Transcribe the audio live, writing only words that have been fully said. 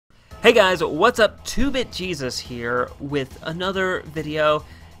Hey guys, what's up? 2-Bit Jesus here with another video,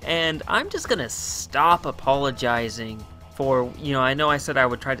 and I'm just gonna stop apologizing for, I know I said I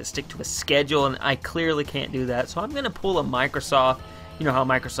would try to stick to a schedule, and I clearly can't do that, so I'm gonna pull a Microsoft. You know how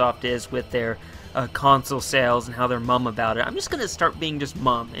Microsoft is with their console sales and how they're mum about it. I'm just gonna start being just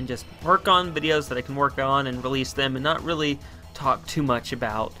mum and just work on videos that I can work on and release them, and not really talk too much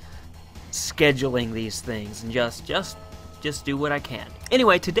about scheduling these things, and just do what I can.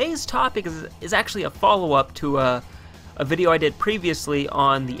 Anyway, today's topic is actually a follow-up to a video I did previously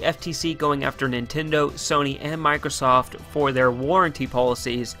on the FTC going after Nintendo, Sony, and Microsoft for their warranty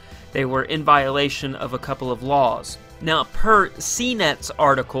policies. They were in violation of a couple of laws. Now, per CNET's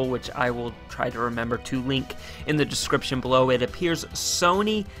article, which I will try to remember to link in the description below, it appears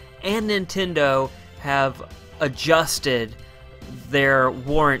Sony and Nintendo have adjusted their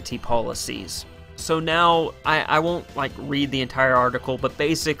warranty policies. So now, I won't read the entire article, but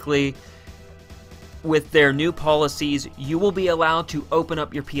basically, with their new policies, you will be allowed to open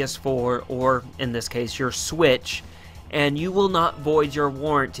up your PS4, or in this case, your Switch, and you will not void your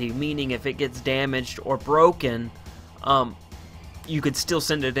warranty, meaning if it gets damaged or broken, you could still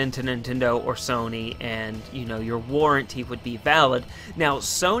send it into Nintendo or Sony, and, your warranty would be valid. Now,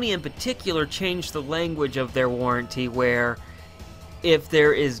 Sony in particular changed the language of their warranty, where if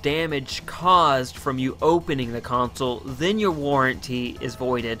there is damage caused from you opening the console, then your warranty is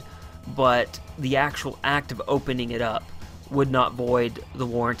voided, but the actual act of opening it up would not void the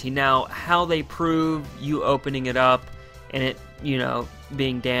warranty. Now, how they prove you opening it up and it,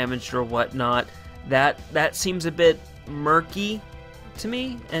 being damaged or whatnot, that seems a bit murky to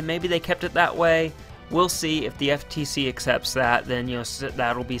me, and maybe they kept it that way. We'll see. If the FTC accepts that, then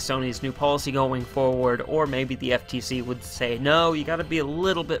that'll be Sony's new policy going forward, or maybe the FTC would say, no, you got to be a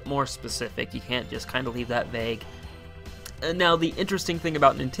little bit more specific. You can't just kind of leave that vague. Now, the interesting thing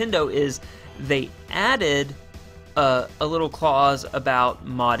about Nintendo is they added a little clause about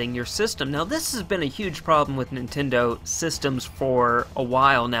modding your system. Now, this has been a huge problem with Nintendo systems for a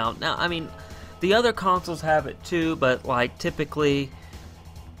while now. Now, I mean, the other consoles have it too, but typically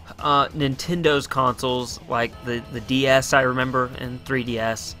Nintendo's consoles, like the DS, I remember, and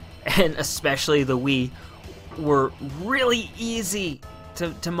 3DS, and especially the Wii, were really easy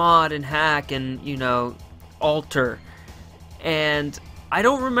to mod and hack and, alter. And I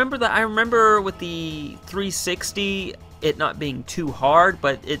don't remember that. I remember with the 360, it not being too hard,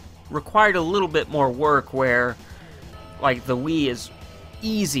 but it required a little bit more work, where, the Wii is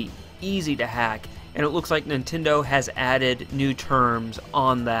easy to hack. And it looks like Nintendo has added new terms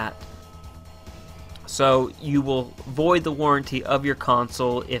on that. So you will void the warranty of your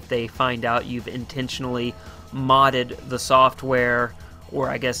console if they find out you've intentionally modded the software, or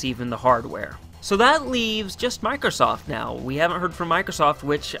I guess even the hardware. So that leaves just Microsoft now. We haven't heard from Microsoft,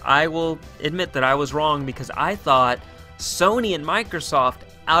 which I will admit that I was wrong, because I thought Sony and Microsoft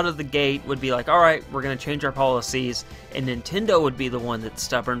out of the gate would be like, alright, we're going to change our policies, and Nintendo would be the one that's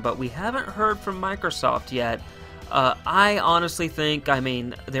stubborn, but we haven't heard from Microsoft yet. I honestly think,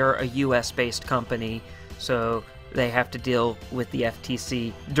 they're a US-based company, so they have to deal with the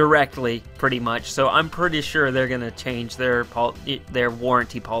FTC directly, pretty much, so I'm pretty sure they're going to change their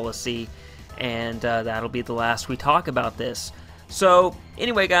warranty policy, and that'll be the last we talk about this. So,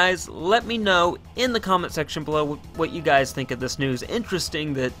 anyway guys, let me know in the comment section below what you guys think of this news.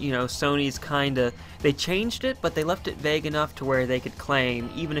 Interesting that, Sony's they changed it, but they left it vague enough to where they could claim,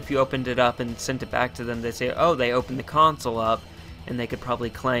 even if you opened it up and sent it back to them, they'd say, oh, they opened the console up, and they could probably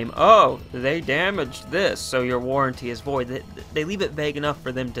claim, oh, they damaged this, so your warranty is void. They leave it vague enough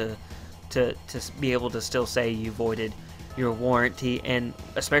for them to be able to still say you voided your warranty, and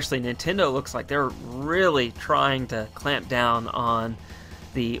especially Nintendo looks like they're really trying to clamp down on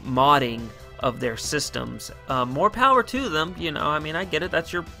the modding of their systems. More power to them, I get it,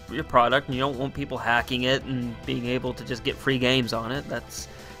 that's your product, and you don't want people hacking it and being able to just get free games on it.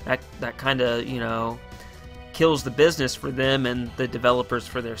 That kind of, kills the business for them and the developers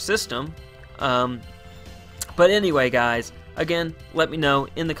for their system. But anyway, guys, again, let me know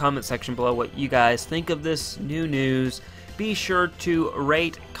in the comment section below what you guys think of this new news. Be sure to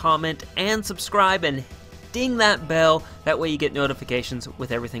rate, comment, and subscribe, and ding that bell. That way you get notifications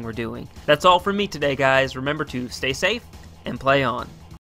with everything we're doing. That's all from me today, guys. Remember to stay safe and play on.